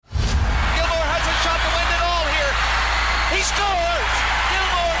scores!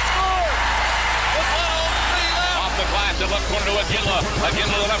 Gilmore scores! With 1:03 left. Off the glass, the left corner to Aginla.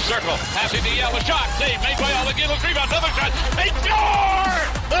 Aginla to the left circle. Passing to Yell. A shot. Save made by Al. Aginla's rebound. Another shot. They score!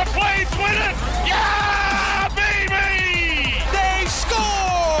 The Flames win it! Yeah, baby! They score!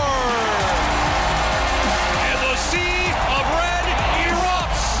 And the sea of red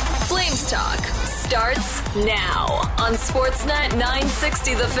erupts. Flames Talk starts now on Sportsnet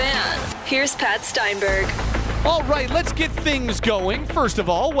 960 The Fan. Here's Pat Steinberg. All right, let's get things going. First of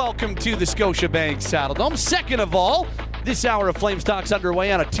all, welcome to the Scotiabank Saddledome. Second of all, this hour of Flames Talk's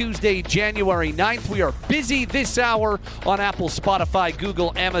underway on a Tuesday, January 9th. We are busy this hour on Apple, Spotify,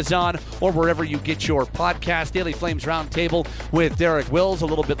 Google, Amazon, or wherever you get your podcast. Daily Flames Roundtable with Derek Wills a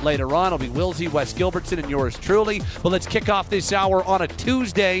little bit later on. It'll be Willsy, Wes Gilbertson, and yours truly. But let's kick off this hour on a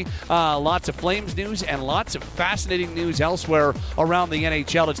Tuesday. Lots of Flames news and lots of fascinating news elsewhere around the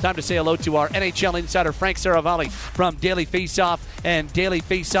NHL. It's time to say hello to our NHL insider, Frank Seravalli from Daily Faceoff and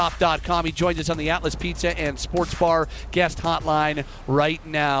dailyfaceoff.com. He joins us on the Atlas Pizza and Sports Bar guest hotline right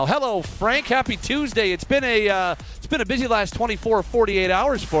now. Hello, Frank. Happy Tuesday. It's been a busy last 24 48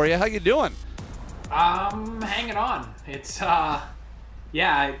 hours for you. How you doing? Hanging on. It's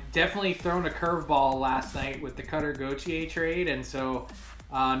I definitely thrown a curveball last night with the Cutter Gauthier trade, and so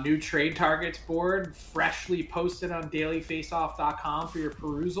new trade targets board freshly posted on dailyfaceoff.com for your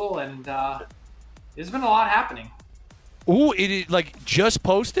perusal, and there's been a lot happening. Ooh, it is like just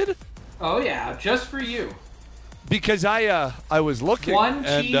posted? Oh yeah, just for you. Because I was looking. One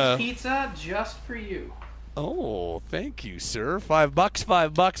cheese pizza just for you. Oh, thank you, sir. $5,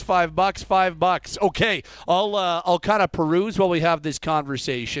 $5, $5. Okay, I'll kind of peruse while we have this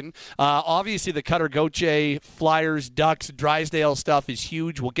conversation. Obviously, the Cutter Gauthier, Flyers, Ducks, Drysdale stuff is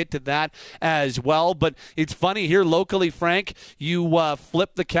huge. We'll get to that as well. But it's funny here locally, Frank. You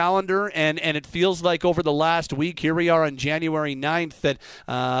flip the calendar, and it feels like over the last week, here we are on January 9th, that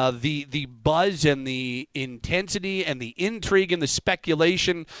the buzz and the intensity and the intrigue and the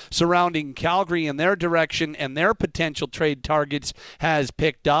speculation surrounding Calgary and their direction and their potential trade targets has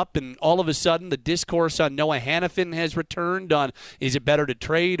picked up, and all of a sudden the discourse on Noah Hanifin has returned on is it better to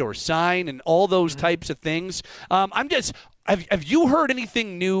trade or sign and all those types of things. Have you heard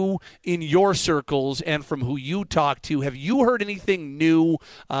anything new in your circles and from who you talk to? Have you heard anything new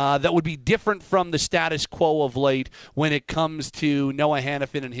that would be different from the status quo of late when it comes to Noah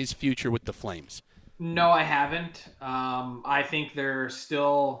Hanifin and his future with the Flames? No, I haven't. I think they're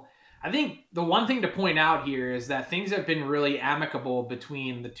still... I think the one thing to point out here is that things have been really amicable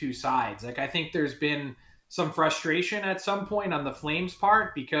between the two sides. Like, I think there's been some frustration at some point on the Flames'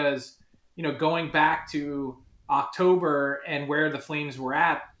 part because, going back to October and where the Flames were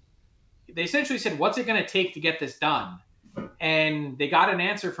at, they essentially said, what's it going to take to get this done? And they got an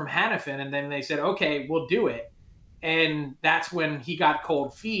answer from Hanifin, and then they said, okay, we'll do it. And that's when he got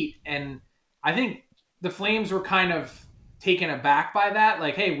cold feet. And I think the Flames were kind of taken aback by that.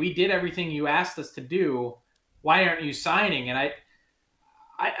 Like, hey, we did everything you asked us to do. Why aren't you signing? And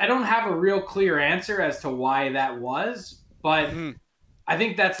I don't have a real clear answer as to why that was, but I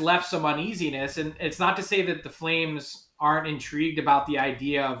think that's left some uneasiness. And it's not to say that the Flames aren't intrigued about the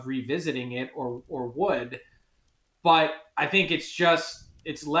idea of revisiting it or would, but I think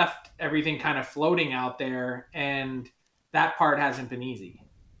it's left everything kind of floating out there, and that part hasn't been easy.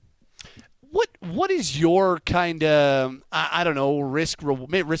 What is your kind of, I don't know, risk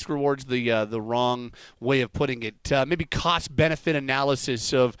reward's the wrong way of putting it, maybe cost-benefit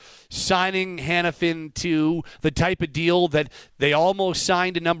analysis of signing Hanifin to the type of deal that they almost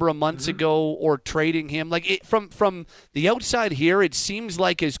signed a number of months ago, or trading him? Like, from the outside here, it seems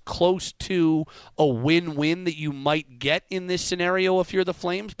like as close to a win-win that you might get in this scenario if you're the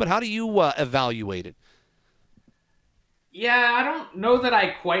Flames, but how do you evaluate it? Yeah, I don't know that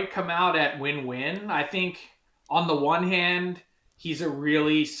I quite come out at win-win. I think on the one hand, he's a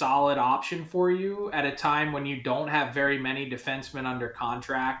really solid option for you at a time when you don't have very many defensemen under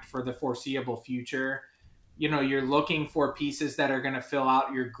contract for the foreseeable future. You're looking for pieces that are going to fill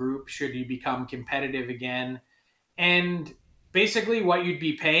out your group should you become competitive again. And basically what you'd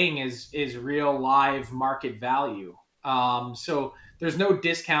be paying is real live market value. So there's no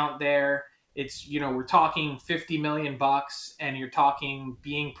discount there. It's, we're talking $50 million, and you're talking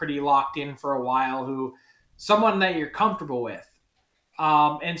being pretty locked in for a while, someone that you're comfortable with.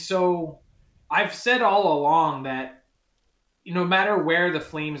 And so I've said all along that, no matter where the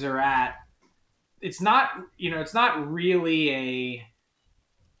Flames are at, it's not really a,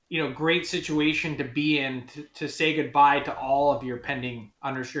 great situation to be in to say goodbye to all of your pending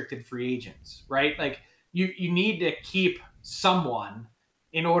unrestricted free agents, right? Like you need to keep someone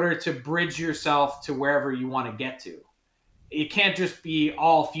in order to bridge yourself to wherever you want to get to. it can't just be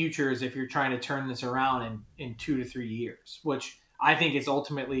all futures if you're trying to turn this around in 2 to 3 years, which I think is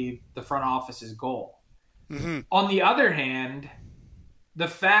ultimately the front office's goal. Mm-hmm. On the other hand, the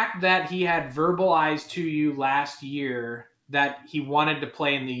fact that he had verbalized to you last year that he wanted to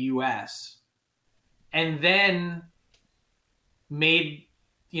play in the U.S. and then made,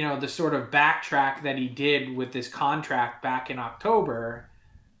 the sort of backtrack that he did with this contract back in October,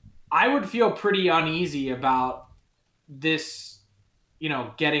 I would feel pretty uneasy about this,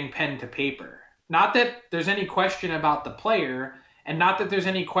 getting pen to paper. Not that there's any question about the player and not that there's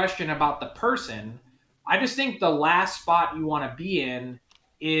any question about the person. I just think the last spot you want to be in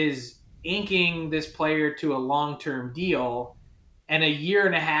is inking this player to a long-term deal, and a year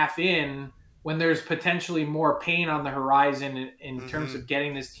and a half in, when there's potentially more pain on the horizon in terms of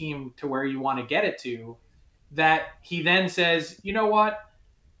getting this team to where you want to get it to, that he then says, you know what,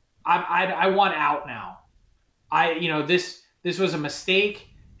 I want out now. This was a mistake,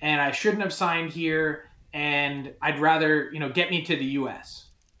 and I shouldn't have signed here, and I'd rather, get me to the U.S.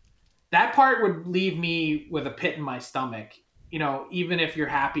 That part would leave me with a pit in my stomach, even if you're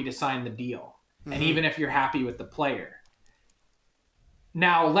happy to sign the deal, and even if you're happy with the player.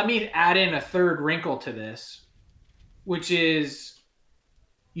 Now, let me add in a third wrinkle to this, which is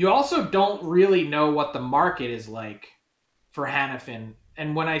you also don't really know what the market is like for Hanifin.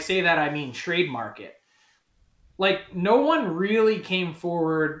 And when I say that, I mean trade market. Like, no one really came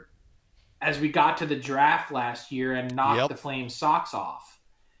forward as we got to the draft last year and knocked the Flames' socks off.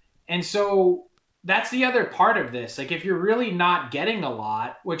 And so that's the other part of this. Like, if you're really not getting a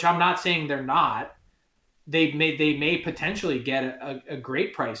lot, which I'm not saying they're not, they may potentially get a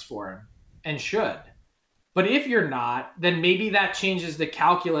great price for him and should. But if you're not, then maybe that changes the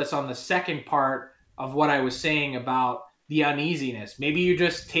calculus on the second part of what I was saying about the uneasiness. Maybe you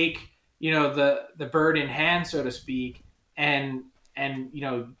just take, the bird in hand, so to speak, and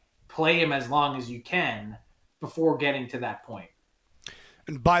play him as long as you can before getting to that point.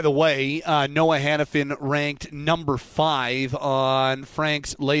 And by the way, Noah Hanifin ranked number 5 on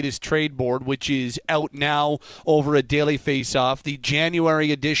Frank's latest trade board, which is out now over at Daily Faceoff, the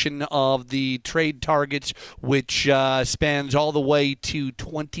January edition of the trade targets, which spans all the way to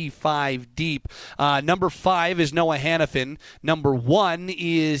 25 deep. Number 5 is Noah Hanifin. Number 1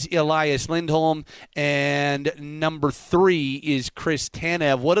 is Elias Lindholm, and number 3 is Chris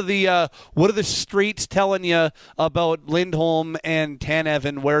Tanev. What are the streets telling you about Lindholm and Tanev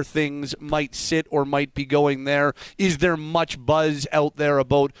and where things might sit or might be going there? Is there much buzz out there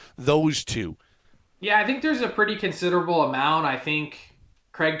about those two? Yeah, I think there's a pretty considerable amount. I think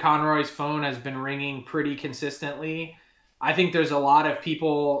Craig Conroy's phone has been ringing pretty consistently. I think there's a lot of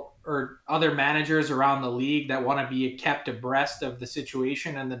people or other managers around the league that want to be kept abreast of the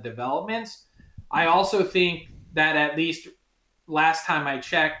situation and the developments. I also think that at least last time I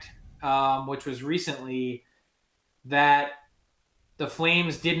checked, which was recently, that the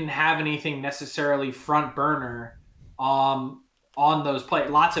Flames didn't have anything necessarily front burner on those plays.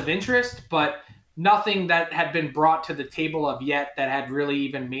 Lots of interest, but nothing that had been brought to the table of yet that had really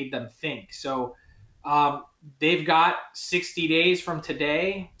even made them think. So they've got 60 days from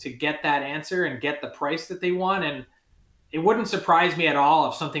today to get that answer and get the price that they want. And it wouldn't surprise me at all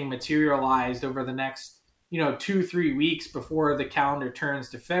if something materialized over the next 2-3 weeks before the calendar turns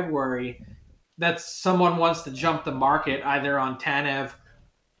to February, that someone wants to jump the market either on Tanev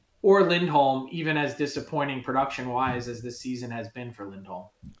or Lindholm, even as disappointing production-wise as this season has been for Lindholm.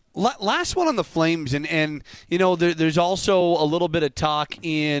 Last one on the Flames, and there's also a little bit of talk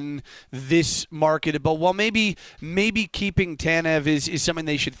in this market about, well, maybe keeping Tanev is something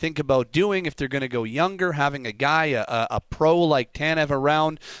they should think about doing if they're going to go younger, having a guy, a pro like Tanev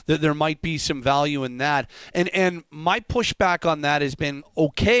around, that there might be some value in that. And my pushback on that has been,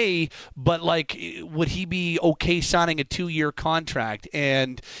 okay, but like, would he be okay signing a 2-year contract?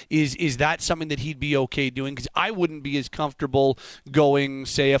 And is that something that he'd be okay doing? Because I wouldn't be as comfortable going,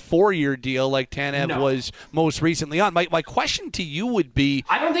 say, a 4-year deal like Tanev was most recently on. My question to you would be,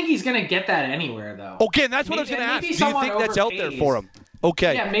 I don't think he's going to get that anywhere, though. Okay, and that's what I was going to ask. Do you think that's out there for him?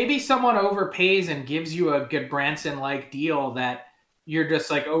 Okay. Yeah, maybe someone overpays and gives you a good Branson-like deal that you're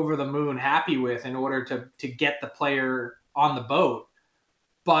just like over the moon happy with in order to get the player on the boat.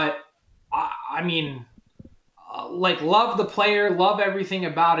 But, I mean, love the player, love everything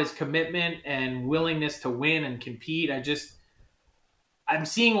about his commitment and willingness to win and compete. I'm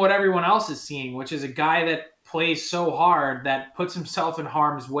seeing what everyone else is seeing, which is a guy that plays so hard, that puts himself in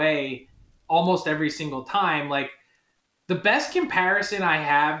harm's way almost every single time. Like, the best comparison I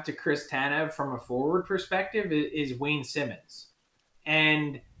have to Chris Tanev from a forward perspective is Wayne Simmons.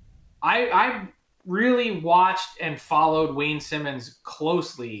 And I really watched and followed Wayne Simmons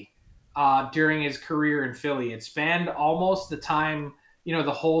closely during his career in Philly. It spanned almost the time,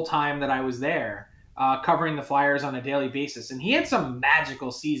 the whole time that I was there, covering the Flyers on a daily basis. And he had some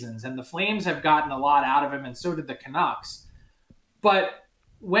magical seasons, and the Flames have gotten a lot out of him, and so did the Canucks. But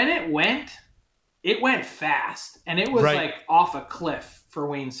when it went fast, and it was like off a cliff for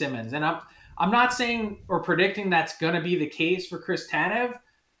Wayne Simmons. And I'm not saying or predicting that's going to be the case for Chris Tanev,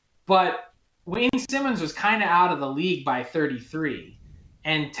 but Wayne Simmons was kind of out of the league by 33.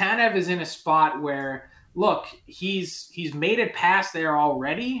 And Tanev is in a spot where, look, he's made it past there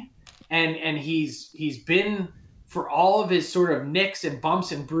already, and he's been, for all of his sort of nicks and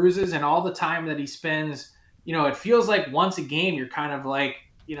bumps and bruises and all the time that he spends, it feels like once a game you're kind of like,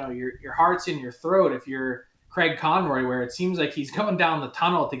 your heart's in your throat if you're Craig Conroy, where it seems like he's going down the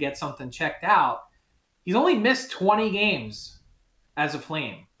tunnel to get something checked out. He's only missed 20 games as a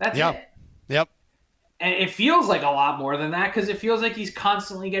Flame. That's it. Yep. And it feels like a lot more than that because it feels like he's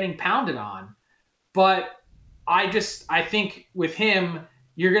constantly getting pounded on. But I think with him,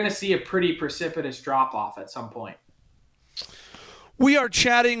 you're going to see a pretty precipitous drop-off at some point. We are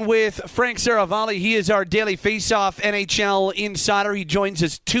chatting with Frank Seravalli. He is our daily face-off NHL insider. He joins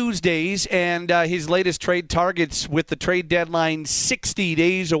us Tuesdays, and his latest trade targets with the trade deadline 60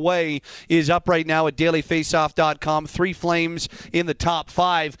 days away is up right now at dailyfaceoff.com. 3 Flames in the top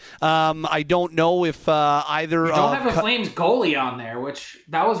 5. I don't know if either... You don't have a Flames goalie on there, which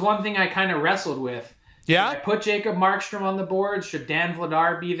that was one thing I kind of wrestled with. Yeah? Should I put Jacob Markstrom on the board? Should Dan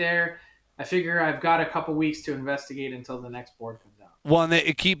Vladar be there? I figure I've got a couple weeks to investigate until the next board comes out. Well, and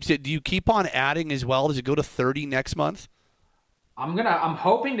it keeps it. Do you keep on adding as well? Does it go to 30 next month? I'm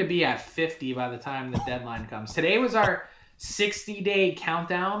hoping to be at 50 by the time the deadline comes. Today was our 60-day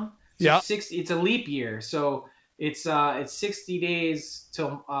countdown. So yeah. 60. It's a leap year, so it's 60 days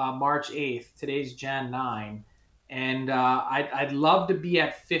till March 8th. Today's Jan 9, and I'd love to be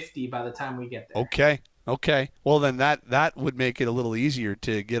at 50 by the time we get there. Okay. Well, then that would make it a little easier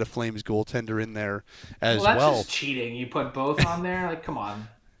to get a Flames goaltender in there as well. That's just cheating. You put both on there? Like, come on.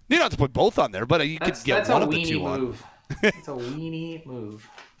 You don't have to put both on there, but you could get one of the two move. on. It's a weenie move.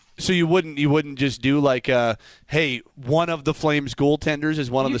 So you wouldn't just do like hey, one of the Flames goaltenders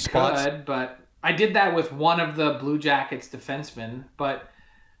is one of the spots? You could, but I did that with one of the Blue Jackets defensemen. But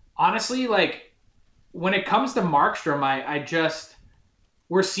honestly, like, when it comes to Markstrom,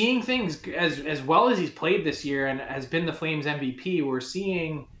 we're seeing things as well as he's played this year and has been the Flames MVP. We're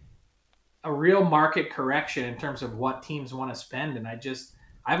seeing a real market correction in terms of what teams want to spend. And I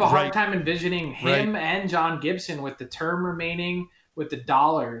have a hard time envisioning him and John Gibson with the term remaining, with the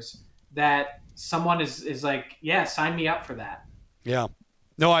dollars, that someone is like, yeah, sign me up for that. Yeah.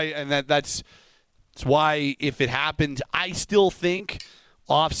 No, that's why if it happened, I still think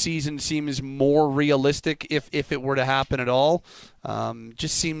off-season seems more realistic if it were to happen at all.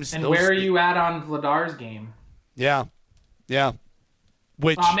 Just seems. And where are you at on Vladar's game? Yeah.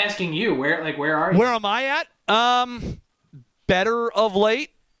 Which I'm asking you, where are you? Where am I at? Better of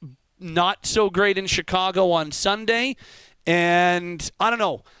late. Not so great in Chicago on Sunday, and I don't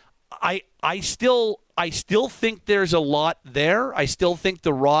know. I still think there's a lot there. I still think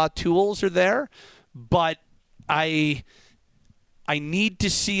the raw tools are there, but I need to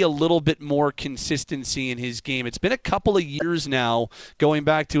see a little bit more consistency in his game. It's been a couple of years now, going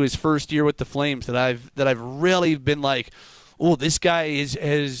back to his first year with the Flames, that I've really been like, oh, this guy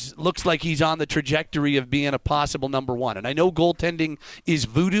looks like he's on the trajectory of being a possible number one. And I know goaltending is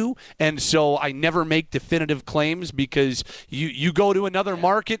voodoo, and so I never make definitive claims because you go to another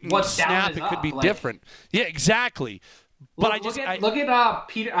market and snap, it could be different. Yeah, exactly. But look at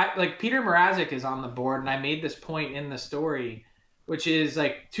Peter. Peter Mrazek is on the board, and I made this point in the story, which is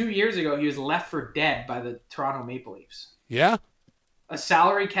like 2 years ago, he was left for dead by the Toronto Maple Leafs. Yeah. A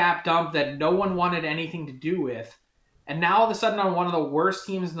salary cap dump that no one wanted anything to do with. And now all of a sudden on one of the worst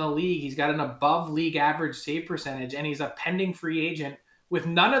teams in the league, he's got an above league average save percentage, and he's a pending free agent with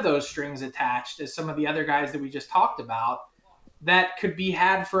none of those strings attached as some of the other guys that we just talked about that could be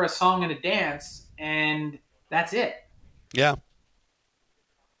had for a song and a dance, and that's it. Yeah.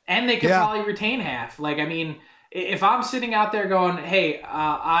 And they could probably retain half. Like, I mean, if I'm sitting out there going, hey,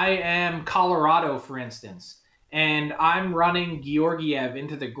 I am Colorado, for instance, and I'm running Georgiev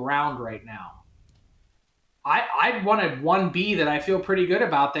into the ground right now, I'd want a 1B that I feel pretty good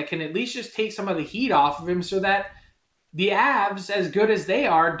about that can at least just take some of the heat off of him so that the Avs, as good as they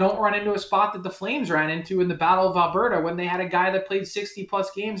are, don't run into a spot that the Flames ran into in the Battle of Alberta when they had a guy that played 60-plus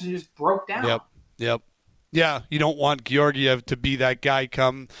games and just broke down. Yep. Yeah, you don't want Georgiev to be that guy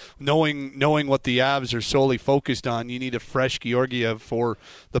come knowing what the Avs are solely focused on. You need a fresh Georgiev for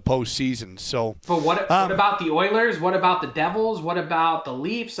the postseason. So, but what about the Oilers? What about the Devils? What about the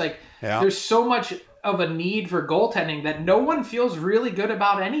Leafs? There's so much of a need for goaltending that no one feels really good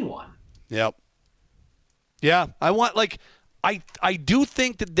about anyone. Yep. Yeah, I do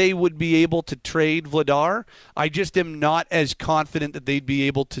think that they would be able to trade Vladar. I just am not as confident that they'd be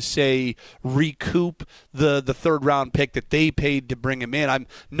able to, say, recoup the third-round pick that they paid to bring him in. I'm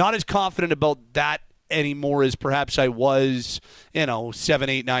not as confident about that anymore as perhaps I was, 7,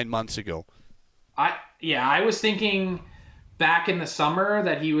 8, 9 months ago. I was thinking back in the summer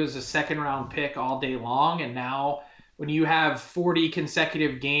that he was a second-round pick all day long, and now when you have 40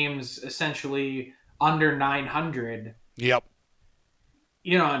 consecutive games essentially under 900. Yep.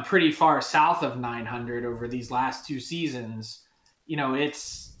 And pretty far south of 900 over these last 2 seasons,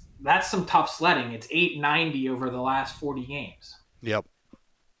 that's some tough sledding. It's 890 over the last 40 games. Yep.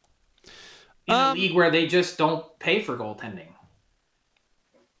 In a league where they just don't pay for goaltending.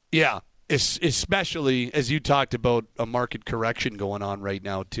 Yeah, especially as you talked about a market correction going on right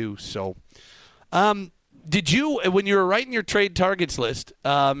now too. So, did you, when you were writing your trade targets list,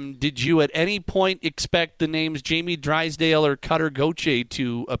 did you at any point expect the names Jamie Drysdale or Cutter Gauthier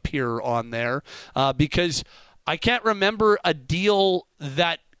to appear on there? Because I can't remember a deal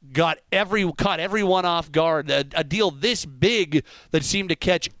that caught everyone off guard, a deal this big that seemed to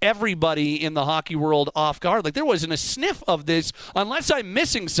catch everybody in the hockey world off guard. There wasn't a sniff of this, unless I'm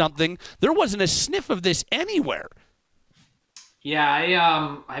missing something, there wasn't a sniff of this anywhere. Yeah,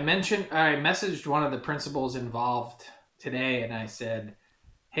 I messaged one of the principals involved today, and I said,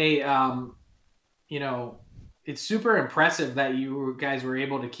 "Hey, it's super impressive that you guys were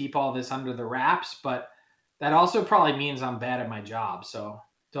able to keep all this under the wraps, but that also probably means I'm bad at my job. So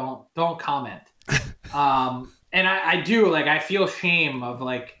don't comment." And I do, I feel shame of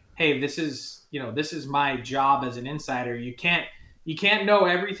hey, this is my job as an insider. You can't know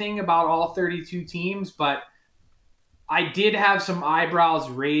everything about all 32 teams, but I did have some eyebrows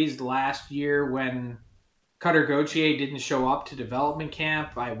raised last year when Cutter Gauthier didn't show up to development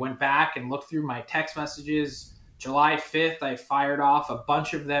camp. I went back and looked through my text messages. July 5th, I fired off a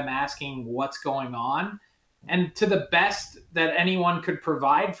bunch of them asking what's going on. And to the best that anyone could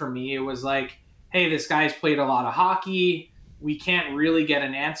provide for me, it was hey, this guy's played a lot of hockey. We can't really get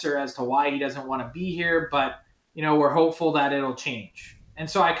an answer as to why he doesn't want to be here, but, we're hopeful that it'll change. And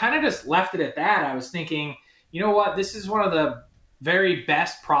so I kind of just left it at that. I was thinking, you know what? This is one of the very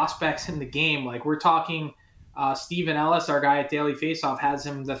best prospects in the game. We're talking Steven Ellis, our guy at Daily Faceoff, has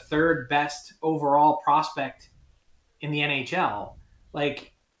him the 3rd best overall prospect in the NHL.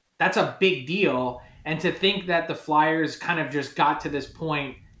 That's a big deal. And to think that the Flyers kind of just got to this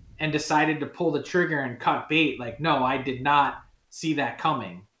point and decided to pull the trigger and cut bait, no, I did not see that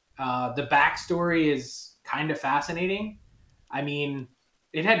coming. The backstory is kind of fascinating. I mean,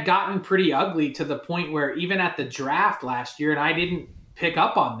 it had gotten pretty ugly to the point where even at the draft last year, and I didn't pick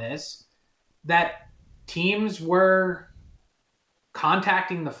up on this, that teams were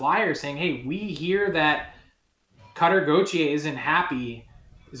contacting the Flyers saying, hey, we hear that Cutter Gauthier isn't happy.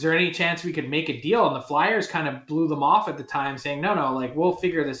 Is there any chance we could make a deal? And the Flyers kind of blew them off at the time saying, no, we'll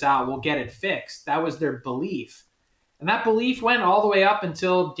figure this out. We'll get it fixed. That was their belief. And that belief went all the way up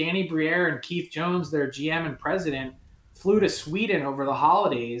until Danny Briere and Keith Jones, their GM and president, flew to Sweden over the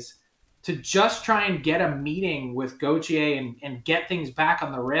holidays to just try and get a meeting with Gauthier and get things back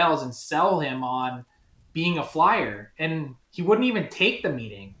on the rails and sell him on being a Flyer. And he wouldn't even take the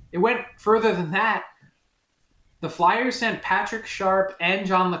meeting. It went further than that. The Flyers sent Patrick Sharp and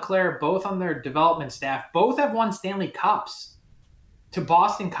John LeClair, both on their development staff. Both have won Stanley Cups, to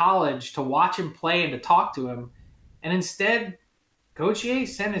Boston College to watch him play and to talk to him. And instead, Gauthier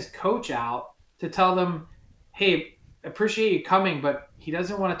sent his coach out to tell them, hey, appreciate you coming, but he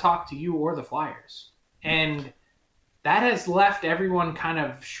doesn't want to talk to you or the Flyers. And that has left everyone kind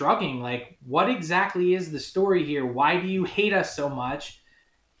of shrugging, what exactly is the story here? Why do you hate us so much?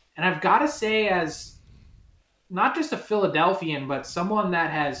 And I've got to say, as not just a Philadelphian, but someone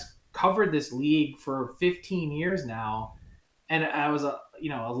that has covered this league for 15 years now, and I was a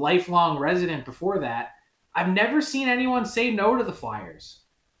lifelong resident before that, I've never seen anyone say no to the Flyers.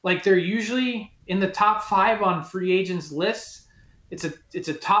 They're usually in the top 5 on free agents lists. It's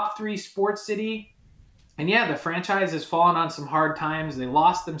a top 3 sports city. And yeah, the franchise has fallen on some hard times. They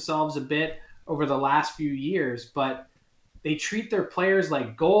lost themselves a bit over the last few years, but they treat their players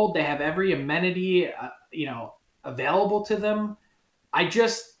like gold. They have every amenity, available to them.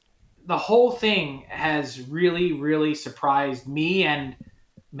 The whole thing has really, really surprised me and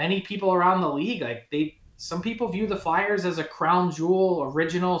many people around the league. They some people view the Flyers as a crown jewel,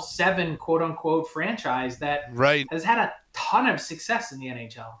 original 7 quote unquote franchise that has had a ton of success in the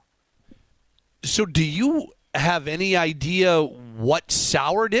NHL. So do you have any idea what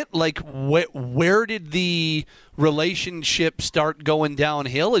soured it? Like, where did the relationship start going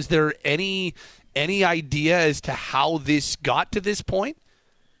downhill? Is there any idea as to how this got to this point?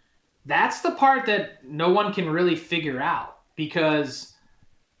 That's the part that no one can really figure out, because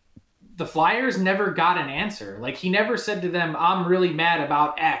the Flyers never got an answer. Like, he never said to them, I'm really mad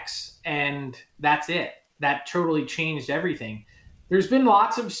about X, and that's it. That totally changed everything. There's been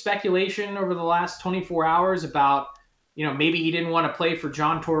lots of speculation over the last 24 hours about, maybe he didn't want to play for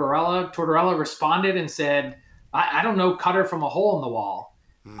John Tortorella. Tortorella responded and said, I don't know Cutter from a hole in the wall.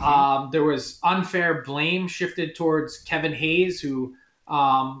 Mm-hmm. There was unfair blame shifted towards Kevin Hayes, who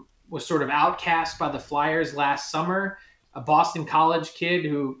was sort of outcast by the Flyers last summer, a Boston College kid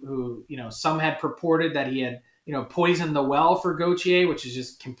who some had purported that he had, poisoned the well for Gauthier, which is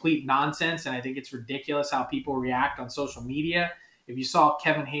just complete nonsense. And I think it's ridiculous how people react on social media. If you saw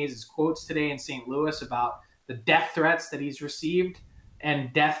Kevin Hayes' quotes today in St. Louis about the death threats that he's received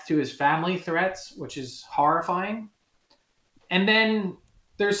and death to his family threats, which is horrifying. And then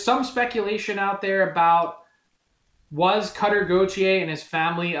there's some speculation out there about, was Cutter Gauthier and his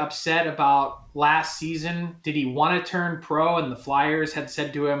family upset about last season? Did he want to turn pro? And the Flyers had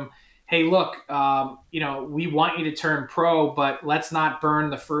said to him, hey, look, we want you to turn pro, but let's not burn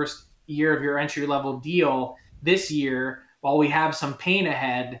the first year of your entry-level deal this year while we have some pain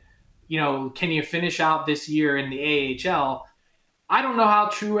ahead. Can you finish out this year in the AHL? I don't know how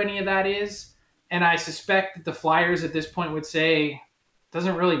true any of that is. And I suspect that the Flyers at this point would say, it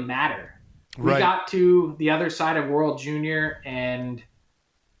doesn't really matter. We got to the other side of World Junior, and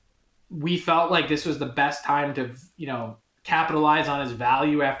we felt like this was the best time to, capitalize on his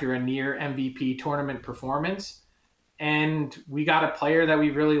value after a near MVP tournament performance. And we got a player that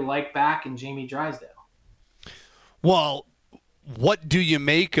we really like back in Jamie Drysdale. Well, what do you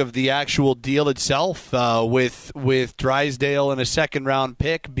make of the actual deal itself, with Drysdale and a second-round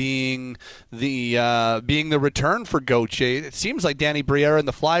pick being the return for Gauthier? It seems like Danny Briere and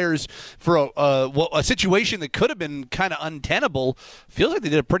the Flyers, for a situation that could have been kind of untenable, feels like they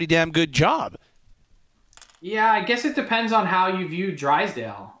did a pretty damn good job. Yeah, I guess it depends on how you view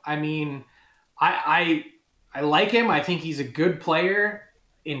Drysdale. I mean, I like him. I think he's a good player.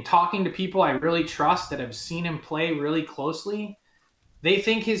 In talking to people I really trust that have seen him play really closely, they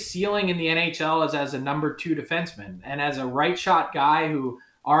think his ceiling in the NHL is as a number 2 defenseman and as a right shot guy who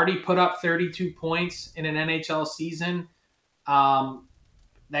already put up 32 points in an NHL season,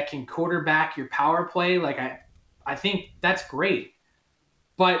 that can quarterback your power play. Like, I think that's great.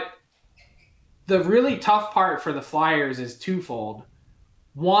 But the really tough part for the Flyers is twofold.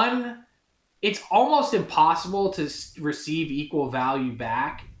 One, it's almost impossible to receive equal value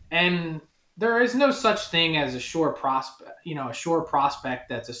back, and there is no such thing as a sure prospect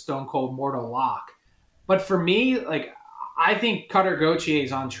that's a stone cold mortal lock. But for me, like, I think Cutter Gauthier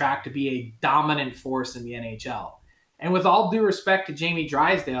is on track to be a dominant force in the NHL. And with all due respect to Jamie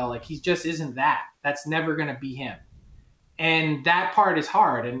Drysdale, like, he just isn't that. That's never going to be him. And that part is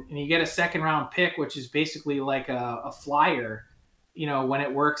hard. And you get a second round pick, which is basically like a flyer, when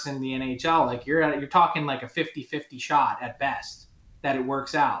it works in the NHL. Like, you're talking like a 50-50 shot at best that it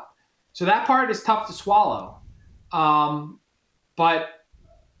works out. So that part is tough to swallow. But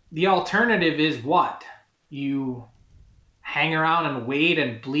the alternative is what? You hang around and wait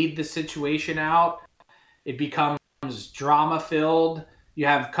and bleed the situation out. It becomes drama-filled. You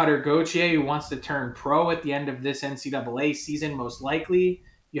have Cutter Gauthier, who wants to turn pro at the end of this NCAA season, most likely.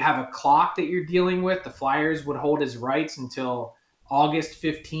 You have a clock that you're dealing with. The Flyers would hold his rights until August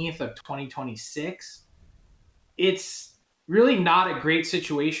 15th of 2026. It's really not a great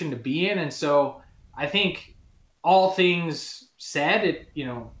situation to be in. And so I think, all things said,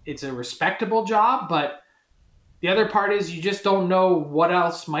 it's a respectable job, but the other part is you just don't know what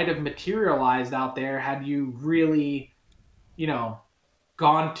else might have materialized out there had you really,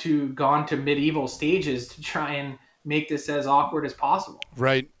 gone to medieval stages to try and make this as awkward as possible.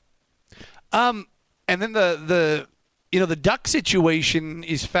 Right. And then the Duck situation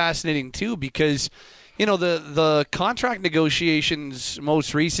is fascinating too, because the contract negotiations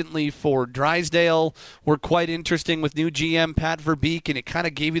most recently for Drysdale were quite interesting with new GM Pat Verbeek, and it kind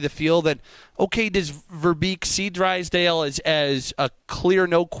of gave you the feel that, okay, does Verbeek see Drysdale as a clear,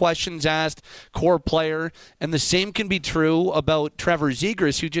 no questions asked core player? And the same can be true about Trevor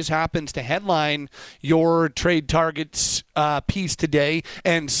Zegras, who just happens to headline your trade targets piece today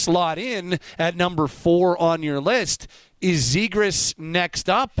and slot in at number 4 on your list. Is Zegras next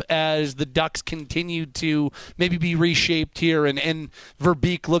up as the Ducks continue to maybe be reshaped here and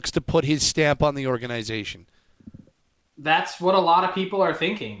Verbeek looks to put his stamp on the organization? That's what a lot of people are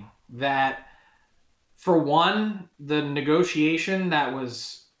thinking. That, for one, the negotiation that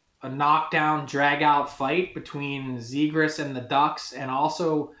was a knockdown, drag-out fight between Zegras and the Ducks, and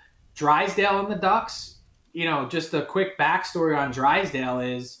also Drysdale and the Ducks. Just a quick backstory on Drysdale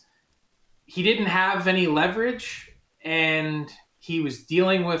is he didn't have any leverage, and he was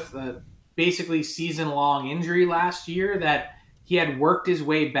dealing with a basically season-long injury last year that he had worked his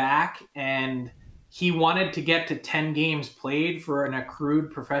way back, and he wanted to get to 10 games played for an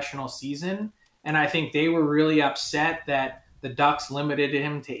accrued professional season. And I think they were really upset that the Ducks limited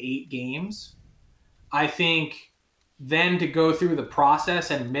him to 8 games. I think then to go through the process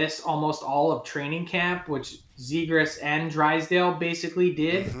and miss almost all of training camp, which Zegras and Drysdale basically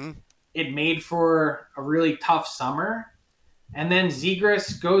did, it made for a really tough summer. And then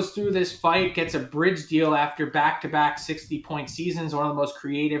Zegras goes through this fight, gets a bridge deal after back-to-back 60-point seasons, one of the most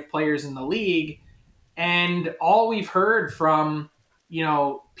creative players in the league. And all we've heard from,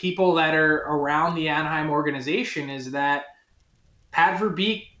 people that are around the Anaheim organization is that Pat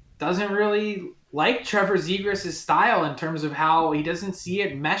Verbeek doesn't really like Trevor Zegras' style in terms of how he doesn't see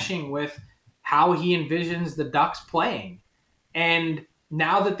it meshing with how he envisions the Ducks playing. And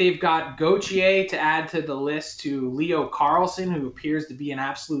now that they've got Gauthier to add to the list, to Leo Carlsson, who appears to be an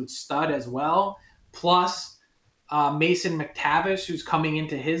absolute stud as well, plus Mason McTavish, who's coming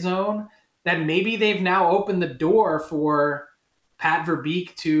into his own, that maybe they've now opened the door for Pat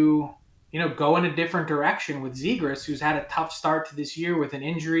Verbeek to, go in a different direction with Zegras, who's had a tough start to this year with an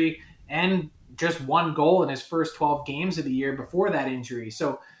injury and just 1 goal in his first 12 games of the year before that injury.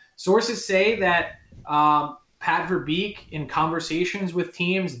 So sources say that Pat Verbeek, in conversations with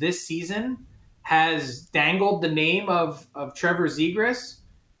teams this season, has dangled the name of Trevor Zegras.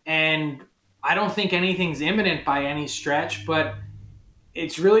 And I don't think anything's imminent by any stretch, but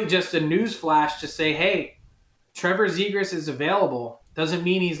it's really just a news flash to say, hey, Trevor Zegras is available. Doesn't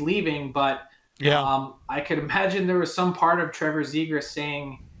mean he's leaving, but I could imagine there was some part of Trevor Zegras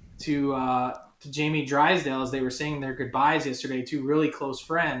saying to Jamie Drysdale, as they were saying their goodbyes yesterday, 2 really close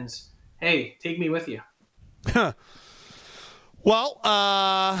friends, hey, take me with you. Well,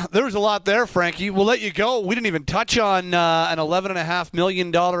 there was a lot there, Frankie. We'll let you go. We didn't even touch on an $11.5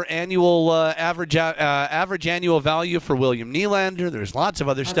 million annual average annual value for William Nylander. There's lots of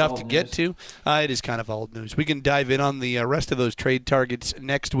other stuff to get to. It is kind of old news. We can dive in on the rest of those trade targets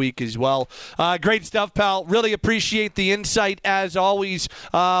next week as well. Great stuff, pal. Really appreciate the insight as always.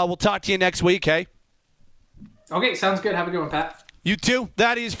 We'll talk to you next week, hey? Okay, sounds good. Have a good one, Pat. You too.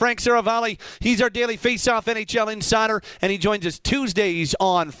 That is Frank Seravalli. He's our daily face-off NHL insider, and he joins us Tuesdays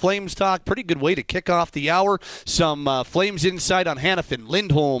on Flames Talk. Pretty good way to kick off the hour. Some Flames insight on Hanifin,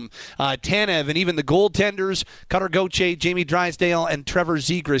 Lindholm, Tanev, and even the goaltenders, Cutter Gauthier, Jamie Drysdale, and Trevor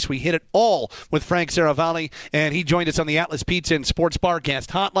Zegras. We hit it all with Frank Seravalli, and he joined us on the Atlas Pizza and Sports Bar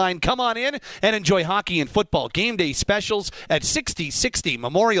Guest Hotline. Come on in and enjoy hockey and football game day specials at 6060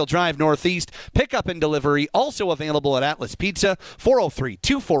 Memorial Drive Northeast. Pickup and delivery also available at Atlas Pizza.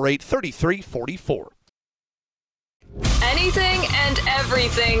 403-248-3344. Anything and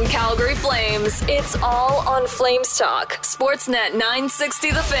everything Calgary Flames. It's all on Flames Talk. Sportsnet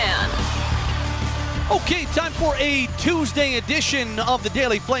 960 The Fan. Okay, time for a Tuesday edition of the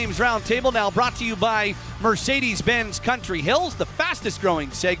Daily Flames Roundtable, now brought to you by Mercedes-Benz Country Hills. The fastest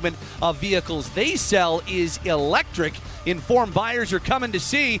growing segment of vehicles they sell is electric. Informed buyers are coming to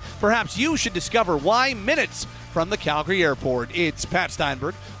see. Perhaps you should discover why. Minutes from the Calgary airport. It's Pat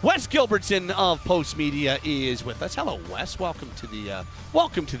Steinberg. Wes Gilbertson of Post Media is with us. Hello, Wes. Welcome to the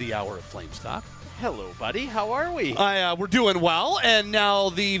hour of Flames Talk. Hello, buddy. How are we? We're doing well, and now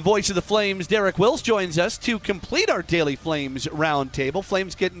the voice of the Flames, Derek Wills, joins us to complete our Daily Flames roundtable.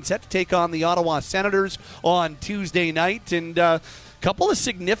 Flames getting set to take on the Ottawa Senators on Tuesday night, and couple of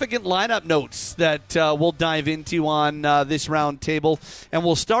significant lineup notes that we'll dive into on this roundtable. And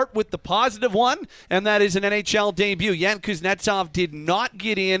we'll start with the positive one, and that is an NHL debut. Yan Kuznetsov did not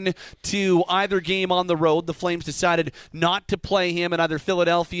get in to either game on the road. The Flames decided not to play him in either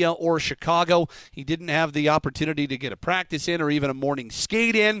Philadelphia or Chicago. He didn't have the opportunity to get a practice in or even a morning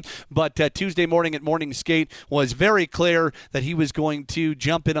skate in, but Tuesday morning at morning skate was very clear that he was going to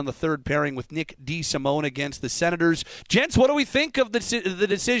jump in on the third pairing with Nick DeSimone against the Senators. Gents, what do we think of the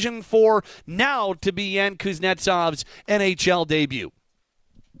decision for now to be Yan Kuznetsov's NHL debut?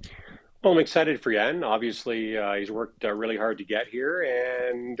 Well, I'm excited for Yan. Obviously, he's worked really hard to get here,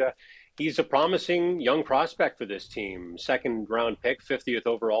 and he's a promising young prospect for this team. Second round pick, 50th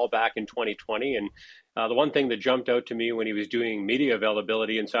overall back in 2020. And the one thing that jumped out to me when he was doing media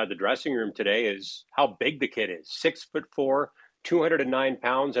availability inside the dressing room today is how big the kid is. 6'4", 209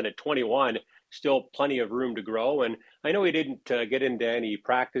 pounds, and at 21, still plenty of room to grow. And I know he didn't get into any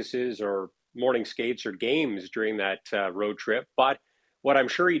practices or morning skates or games during that road trip, but what I'm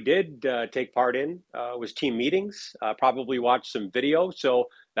sure he did take part in was team meetings, probably watched some video. So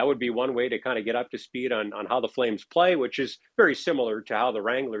that would be one way to kind of get up to speed on how the Flames play, which is very similar to how the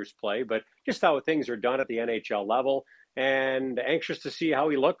Wranglers play, but just how things are done at the NHL level. And anxious to see how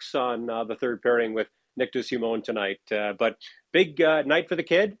he looks on the third pairing with Nick DeSimone tonight. But big night for the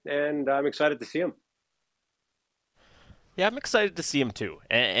kid, and I'm excited to see him. Yeah, I'm excited to see him too.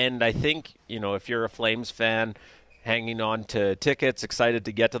 And I think, if you're a Flames fan, hanging on to tickets, excited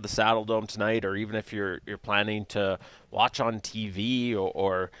to get to the Saddle Dome tonight, or even if you're planning to watch on TV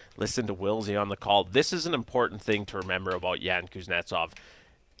or listen to Wilsey on the call, this is an important thing to remember about Jan Kuznetsov.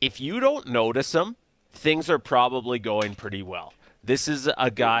 If you don't notice him, things are probably going pretty well. This is a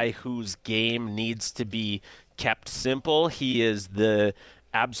guy whose game needs to be kept simple. He is the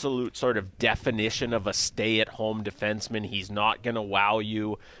absolute sort of definition of a stay-at-home defenseman. He's not going to wow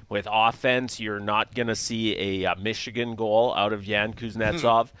you with offense. You're not going to see a Michigan goal out of Jan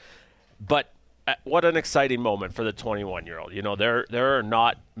Kuznetsov. But what an exciting moment for the 21-year-old. There are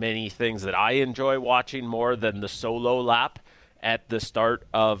not many things that I enjoy watching more than the solo lap at the start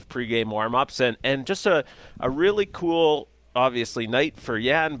of pregame warm-ups. And just a really cool, obviously, night for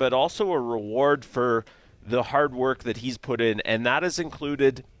Jan, but also a reward for the hard work that he's put in, and that has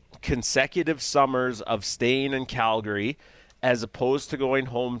included consecutive summers of staying in Calgary as opposed to going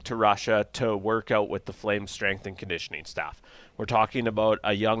home to Russia to work out with the Flames strength and conditioning staff. We're talking about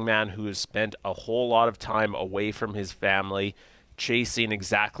a young man who has spent a whole lot of time away from his family chasing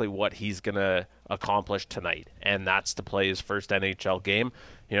exactly what he's going to accomplish tonight, and that's to play his first NHL game.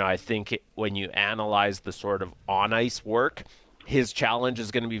 I think when you analyze the sort of on-ice work, his challenge is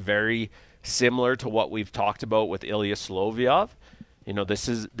going to be very similar to what we've talked about with Ilya Solovyov. This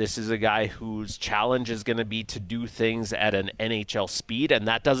is a guy whose challenge is going to be to do things at an NHL speed, and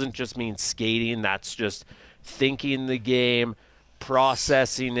that doesn't just mean skating. That's just thinking the game,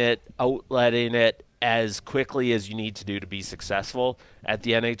 processing it, outletting it as quickly as you need to do to be successful at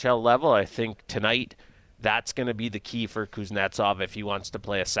the NHL level. I think tonight that's going to be the key for Kuznetsov if he wants to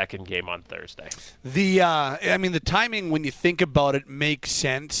play a second game on Thursday. The timing, when you think about it, makes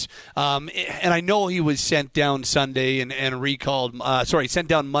sense. And I know he was sent down Sunday and recalled. Sent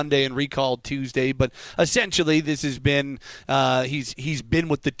down Monday and recalled Tuesday. But essentially, this has been he's been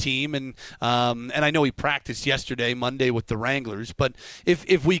with the team, and I know he practiced yesterday, Monday, with the Wranglers. But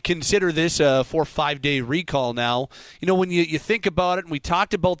if we consider this a 4 or 5 day recall now, when you think about it, and we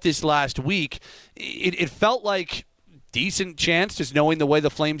talked about this last week, it felt like decent chance, just knowing the way the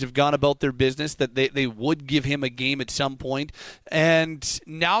Flames have gone about their business, that they would give him a game at some point. And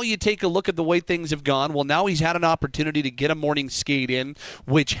now you take a look at the way things have gone. Well, now he's had an opportunity to get a morning skate in,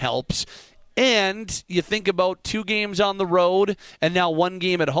 which helps. And you think about 2 games on the road and now 1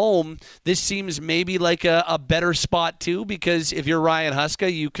 game at home. This seems maybe like a better spot, too, because if you're Ryan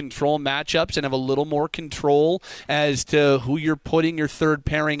Huska, you control matchups and have a little more control as to who you're putting your third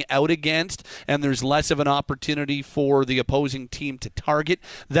pairing out against, and there's less of an opportunity for the opposing team to target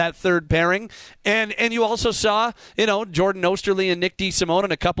that third pairing. And you also saw, Jordan Osterley and Nick DeSimone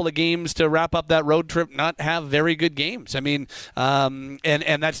in a couple of games to wrap up that road trip not have very good games. I mean,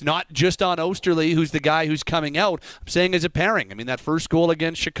 and that's not just on Osterley, who's the guy who's coming out. I'm saying as a pairing. I mean, that first goal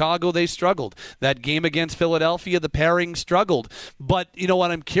against Chicago, they struggled. That game against Philadelphia, the pairing struggled. But, what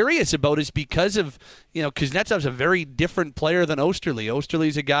I'm curious about is because of, Kuznetsov's a very different player than Osterley.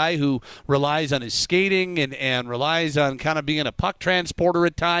 Osterley's a guy who relies on his skating and relies on kind of being a puck transporter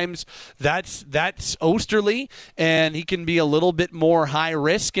at times. That's Osterley, and he can be a little bit more high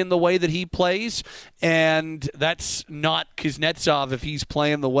risk in the way that he plays. And that's not Kuznetsov if he's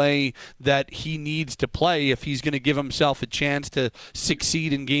playing the way that he needs to play, if he's going to give himself a chance to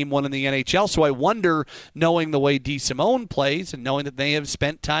succeed in Game 1 in the NHL. So I wonder, knowing the way DeSimone plays and knowing that they have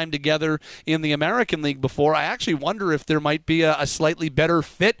spent time together in the American League before, I actually wonder if there might be a slightly better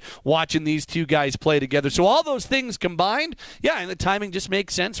fit watching these two guys play together. So all those things combined, yeah, and the timing just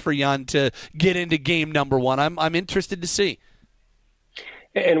makes sense for Jan to get into game number 1. I'm interested to see.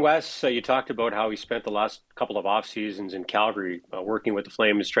 And Wes, you talked about how he spent the last couple of off seasons in Calgary working with the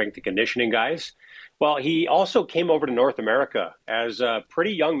Flames strength and conditioning guys. Well, he also came over to North America as a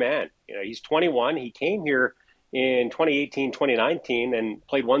pretty young man. He's 21. He came here in 2018, 2019 and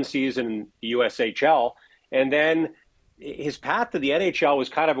played 1 season in the USHL, and then his path to the NHL was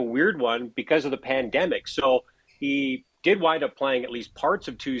kind of a weird one because of the pandemic. So he did wind up playing at least parts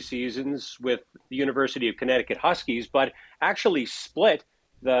of 2 seasons with the University of Connecticut Huskies, but actually split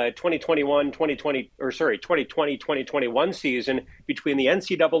the 2020-2021 season between the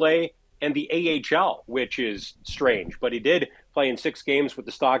NCAA and the AHL, which is strange. But he did play in 6 games with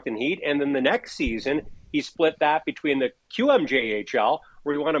the Stockton Heat. And then the next season, he split that between the QMJHL,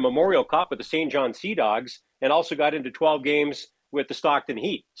 where he won a Memorial Cup with the St. John Sea Dogs, and also got into 12 games with the Stockton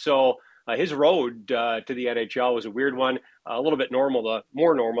Heat. So his road to the NHL was a weird one, a little bit more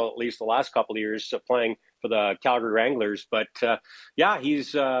normal, at least the last couple of years playing for the Calgary Wranglers. But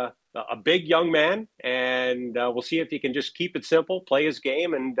he's a big young man, and we'll see if he can just keep it simple, play his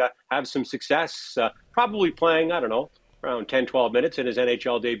game, and have some success. Probably playing, I don't know, around 10, 12 minutes in his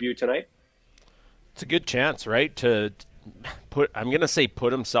NHL debut tonight. It's a good chance, right, to put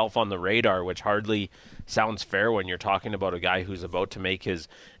himself on the radar, which hardly sounds fair when you're talking about a guy who's about to make his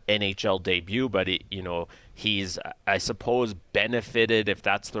NHL debut, but he's, I suppose, benefited, if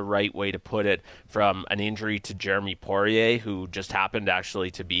that's the right way to put it, from an injury to Jeremy Poirier, who just happened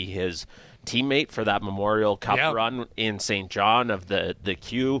actually to be his teammate for that Memorial Cup run in St. John of the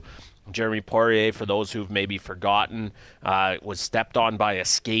Q. Jeremy Poirier, for those who've maybe forgotten, was stepped on by a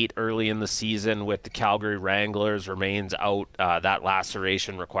skate early in the season with the Calgary Wranglers, remains out. That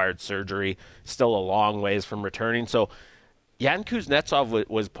laceration required surgery, still a long ways from returning. So Yan Kuznetsov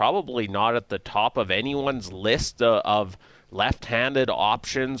was probably not at the top of anyone's list of left-handed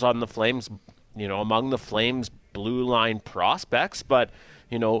options on the Flames, among the Flames blue line prospects. But,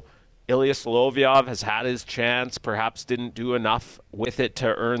 Ilya Solovyov has had his chance, perhaps didn't do enough with it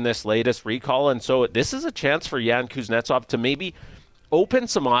to earn this latest recall. And so this is a chance for Yan Kuznetsov to maybe open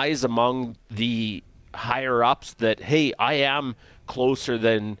some eyes among the higher-ups that, hey, I am closer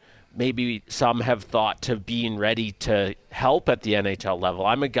than maybe some have thought to being ready to help at the NHL level.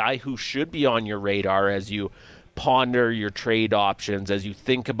 I'm a guy who should be on your radar as you ponder your trade options, as you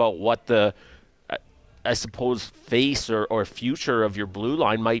think about what the I suppose, face or future of your blue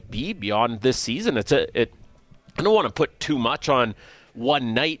line might be beyond this season. I don't want to put too much on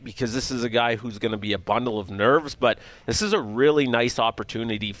one night because this is a guy who's going to be a bundle of nerves, but this is a really nice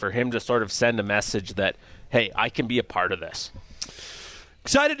opportunity for him to sort of send a message that, hey, I can be a part of this.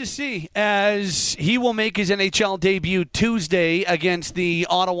 Excited to see as he will make his NHL debut Tuesday against the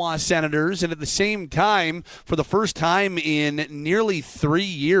Ottawa Senators, and at the same time, for the first time in nearly 3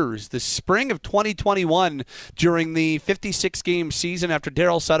 years, the spring of 2021, during the 56-game season after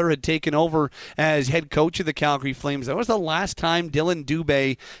Darryl Sutter had taken over as head coach of the Calgary Flames, that was the last time Dylan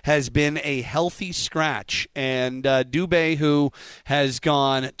Dubé has been a healthy scratch. And Dubé, who has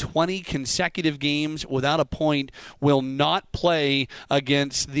gone 20 consecutive games without a point, will not play against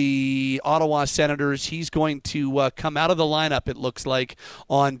the Ottawa Senators. He's going to come out of the lineup, it looks like,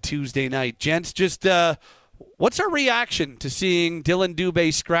 on Tuesday night. Gents, just what's our reaction to seeing Dylan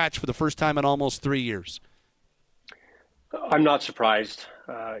Dubé scratch for the first time in almost 3 years? I'm not surprised.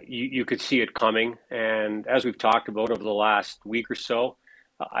 You could see it coming. And as we've talked about over the last week or so,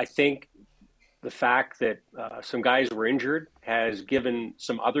 I think the fact that some guys were injured has given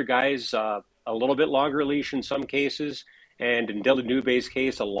some other guys a little bit longer leash in some cases. And in Dylan Dubé's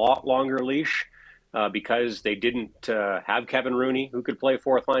case, a lot longer leash because they didn't have Kevin Rooney, who could play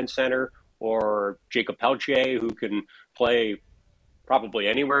fourth-line center, or Jacob Peltier, who can play probably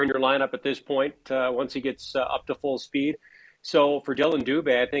anywhere in your lineup at this point once he gets up to full speed. So for Dylan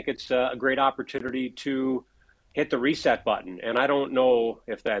Dubé, I think it's a great opportunity to hit the reset button. And I don't know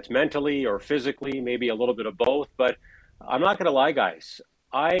if that's mentally or physically, maybe a little bit of both. But I'm not going to lie, guys.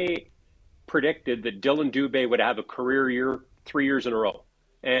 I predicted that Dylan Dubé would have a career year 3 years in a row.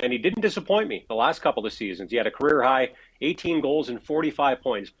 And he didn't disappoint me the last couple of seasons. He had a career high 18 goals and 45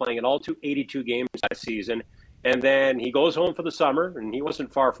 points, playing in all 82 games that season. And then he goes home for the summer, and he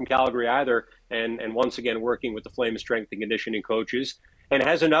wasn't far from Calgary either, and once again working with the Flames strength and conditioning coaches, and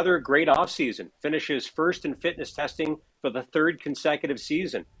has another great offseason, finishes first in fitness testing for the third consecutive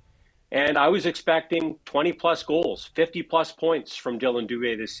season. And I was expecting 20-plus goals, 50-plus points from Dylan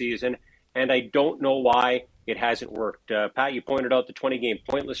Dubé this season, and I don't know why it hasn't worked. Pat, you pointed out the 20-game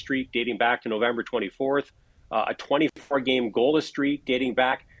pointless streak dating back to November 24th, a 24-game goalless streak dating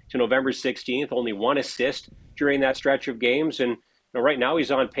back to November 16th, only one assist during that stretch of games. And right now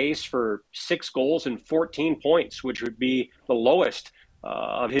he's on pace for 6 goals and 14 points, which would be the lowest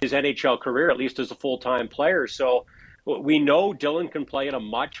of his NHL career, at least as a full-time player. So we know Dylan can play at a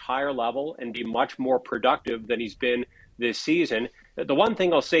much higher level and be much more productive than he's been this season. The one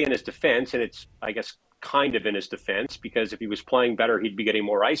thing I'll say in his defense, and it's, I guess, kind of in his defense, because if he was playing better, he'd be getting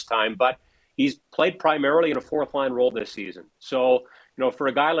more ice time, but he's played primarily in a fourth line role this season. So, for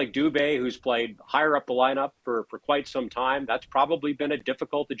a guy like Dubé, who's played higher up the lineup for quite some time, that's probably been a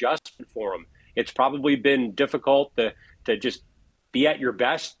difficult adjustment for him. It's probably been difficult to just be at your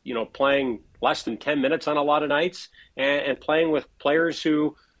best, playing less than 10 minutes on a lot of nights and playing with players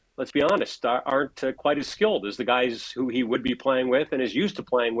who, let's be honest, aren't quite as skilled as the guys who he would be playing with and is used to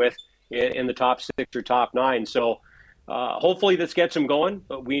playing with in the top 6 or top 9. So hopefully this gets him going,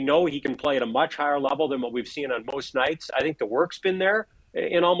 but we know he can play at a much higher level than what we've seen on most nights. I think the work's been there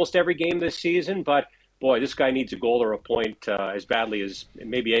in almost every game this season, but boy, this guy needs a goal or a point as badly as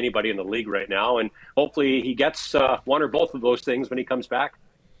maybe anybody in the league right now. And hopefully he gets one or both of those things when he comes back.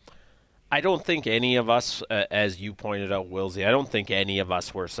 I don't think any of us, as you pointed out, Wilsey, I don't think any of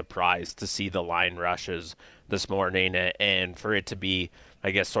us were surprised to see the line rushes this morning and for it to be,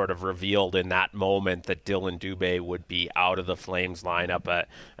 I guess, sort of revealed in that moment that Dylan Dubé would be out of the Flames lineup, a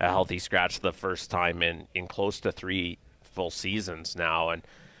healthy scratch the first time in close to 3 full seasons now. And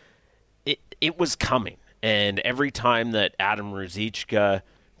it was coming. And every time that Adam Ruzicka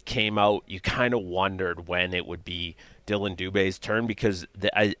came out, you kind of wondered when it would be Dylan Dubé's turn, because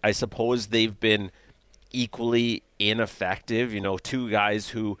I suppose they've been equally ineffective. Two guys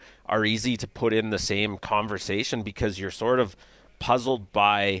who are easy to put in the same conversation because you're sort of puzzled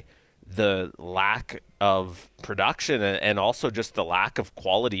by the lack of production and also just the lack of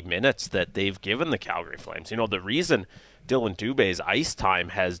quality minutes that they've given the Calgary Flames. The reason Dylan Dubé's ice time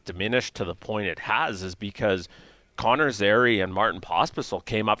has diminished to the point it has is because Connor Zary and Martin Pospisil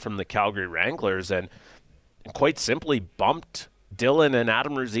came up from the Calgary Wranglers and quite simply bumped Dylan and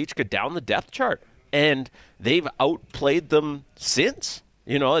Adam Ruzicka down the depth chart. And they've outplayed them since.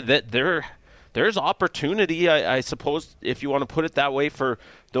 That there's opportunity, I suppose, if you want to put it that way, for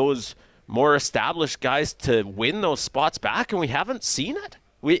those more established guys to win those spots back, and we haven't seen it.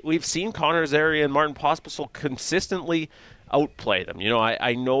 We've seen Connor Zary and Martin Pospisil consistently outplay them.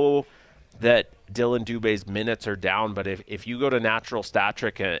 I know that Dylan Dubé's minutes are down, but if you go to Natural Stat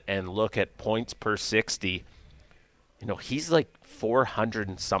Trick and look at points per 60, he's like 400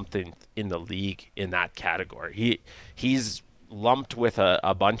 and something in the league in that category. He's lumped with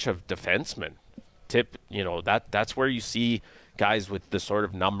a bunch of defensemen. That's where you see guys with the sort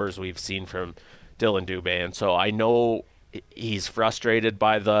of numbers we've seen from Dylan Dubé. And so I know he's frustrated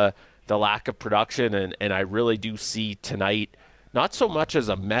by the lack of production, and I really do see tonight not so much as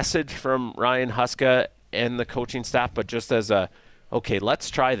a message from Ryan Huska and the coaching staff, but just as okay, let's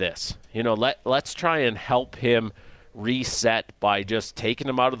try this. Let's try and help him reset by just taking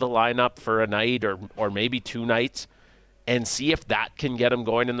him out of the lineup for a night or maybe 2 nights and see if that can get him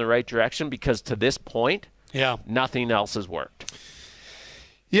going in the right direction, because to this point, nothing else has worked.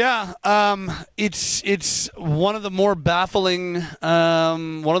 Yeah, it's one of the more baffling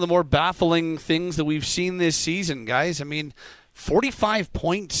things that we've seen this season, guys. I mean, 45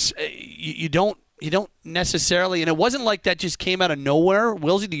 points. You don't necessarily, and it wasn't like that just came out of nowhere.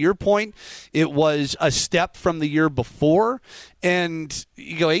 Wilsey, to your point, it was a step from the year before. And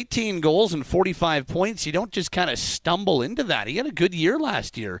you go 18 goals and 45 points. You don't just kind of stumble into that. He had a good year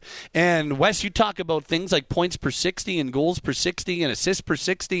last year. And, Wes, you talk about things like points per 60 and goals per 60 and assists per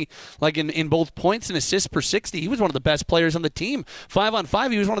 60. Like in both points and assists per 60, he was one of the best players on the team.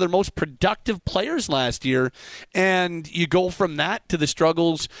 5-on-5, he was one of their most productive players last year. And you go from that to the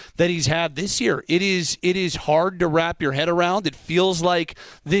struggles that he's had this year. It is hard to wrap your head around. It feels like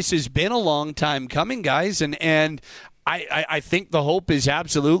this has been a long time coming, guys. And I think the hope is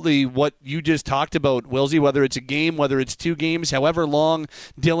absolutely what you just talked about, Wilsey, whether it's a game, whether it's 2 games, however long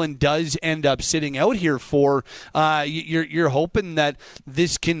Dylan does end up sitting out here for, you're hoping that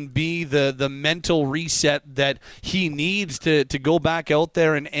this can be the mental reset that he needs to go back out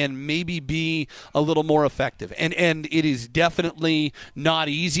there and maybe be a little more effective. And it is definitely not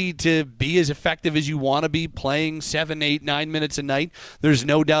easy to be as effective as you want to be playing 7, 8, 9 minutes a night. There's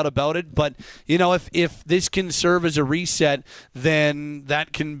no doubt about it. But, if this can serve as a reset, then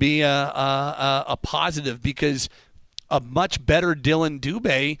that can be a positive, because a much better Dylan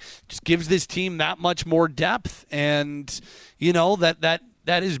Dubé just gives this team that much more depth. And, that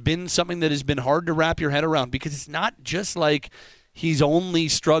has been something that has been hard to wrap your head around, because it's not just like he's only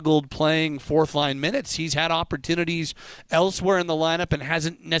struggled playing fourth-line minutes. He's had opportunities elsewhere in the lineup and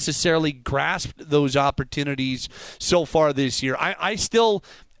hasn't necessarily grasped those opportunities so far this year. I still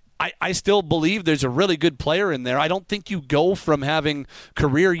believe there's a really good player in there. I don't think you go from having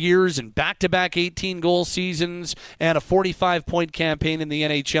career years and back-to-back 18-goal seasons and a 45-point campaign in the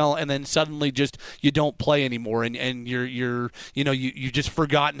NHL, and then suddenly just you don't play anymore, and you've just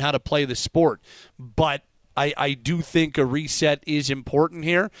forgotten how to play the sport. But I do think a reset is important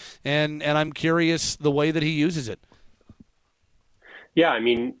here, and I'm curious the way that he uses it. Yeah, I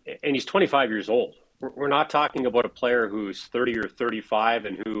mean, and he's 25 years old. We're not talking about a player who's 30 or 35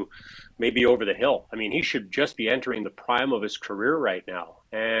 and who may be over the hill. I mean, he should just be entering the prime of his career right now.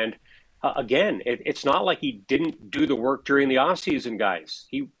 And again, it's not like he didn't do the work during the offseason, guys.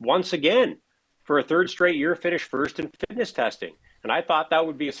 He, once again, for a third straight year, finished first in fitness testing. And I thought that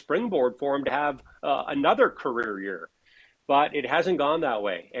would be a springboard for him to have another career year. But it hasn't gone that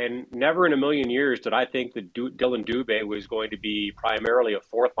way. And never in a million years did I think that Dylan Dubé was going to be primarily a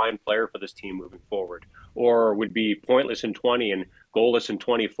fourth-line player for this team moving forward, or would be pointless in 20 and goalless in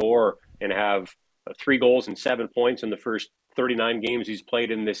 24 and have 3 goals and 7 points in the first 39 games he's played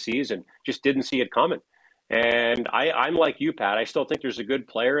in this season. Just didn't see it coming. And I'm like you, Pat. I still think there's a good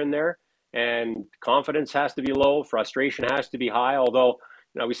player in there, and confidence has to be low. Frustration has to be high, although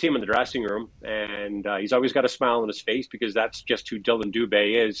we see him in the dressing room, and he's always got a smile on his face because that's just who Dylan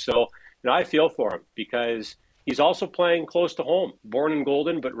Dubé is. So, I feel for him because he's also playing close to home, born in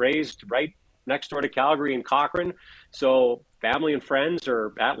Golden, but raised right next door to Calgary and Cochrane. So family and friends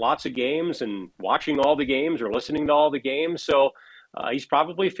are at lots of games and watching all the games or listening to all the games. So he's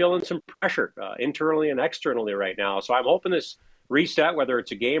probably feeling some pressure internally and externally right now. So I'm hoping this reset, whether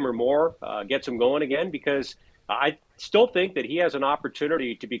it's a game or more, gets him going again, because I still think that he has an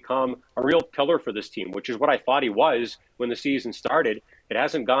opportunity to become a real pillar for this team, which is what I thought he was when the season started. It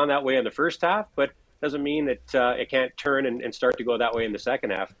hasn't gone that way in the first half, but doesn't mean that it can't turn and start to go that way in the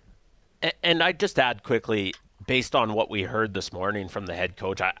second half. And I'd just add quickly, based on what we heard this morning from the head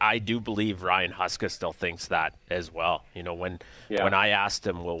coach, I do believe Ryan Huska still thinks that as well. When I asked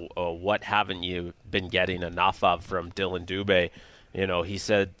him, well, what haven't you been getting enough of from Dylan Dubé? He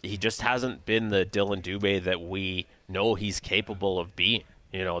said he just hasn't been the Dylan Dubé that we know he's capable of being.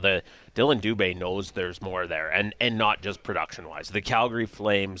 The Dylan Dubé knows there's more there, and not just production-wise. The Calgary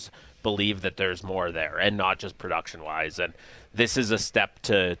Flames believe that there's more there, and not just production-wise. And this is a step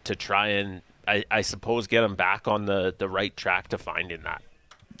to try and, I suppose, get him back on the right track to finding that.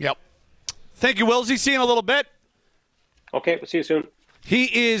 Yep. Thank you, Willsy. See you in a little bit. Okay, we'll see you soon.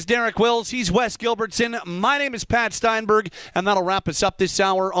 He is Derek Wills. He's Wes Gilbertson. My name is Pat Steinberg, and that'll wrap us up this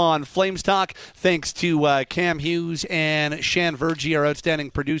hour on Flames Talk. Thanks to Cam Hughes and Shan Vergy, our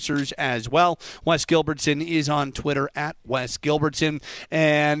outstanding producers as well. Wes Gilbertson is on Twitter at Wes Gilbertson.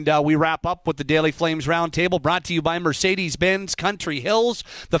 And we wrap up with the Daily Flames Roundtable, brought to you by Mercedes-Benz Country Hills.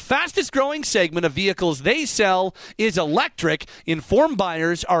 The fastest growing segment of vehicles they sell is electric. Informed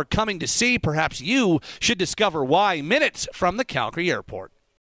buyers are coming to see. Perhaps you should discover why. Minutes from the Calgary Airport.